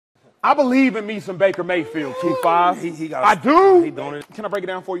I believe in me some Baker Mayfield, 2-5. I do. He doing it. Can I break it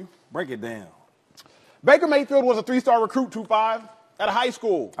down for you? Break it down. Baker Mayfield was a 3-star recruit, 2-5, at a high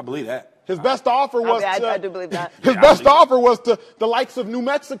school. I believe that. His best offer was I do believe that. His best offer was to the likes of New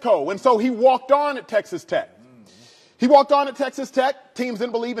Mexico, and so he walked on at Texas Tech. He walked on at Texas Tech. Teams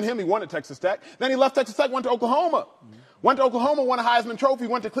didn't believe in him. He won at Texas Tech. Then he left Texas Tech, went to Oklahoma. Went to Oklahoma, won a Heisman Trophy,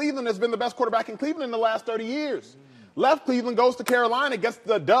 went to Cleveland, has been the best quarterback in Cleveland in the last 30 years. Left Cleveland, goes to Carolina, gets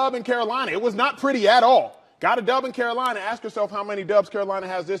the dub in Carolina. It was not pretty at all. Got a dub in Carolina. Ask yourself how many dubs Carolina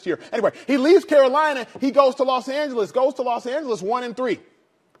has this year. Anyway, he leaves Carolina. He goes to Los Angeles. Goes to Los Angeles 1-3.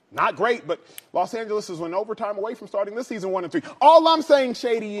 Not great, but Los Angeles is an overtime away from starting this season 1-3. All I'm saying,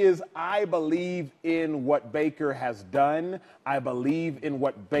 Shady, is I believe in what Baker has done. I believe in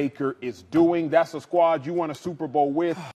what Baker is doing. That's a squad you won a Super Bowl with.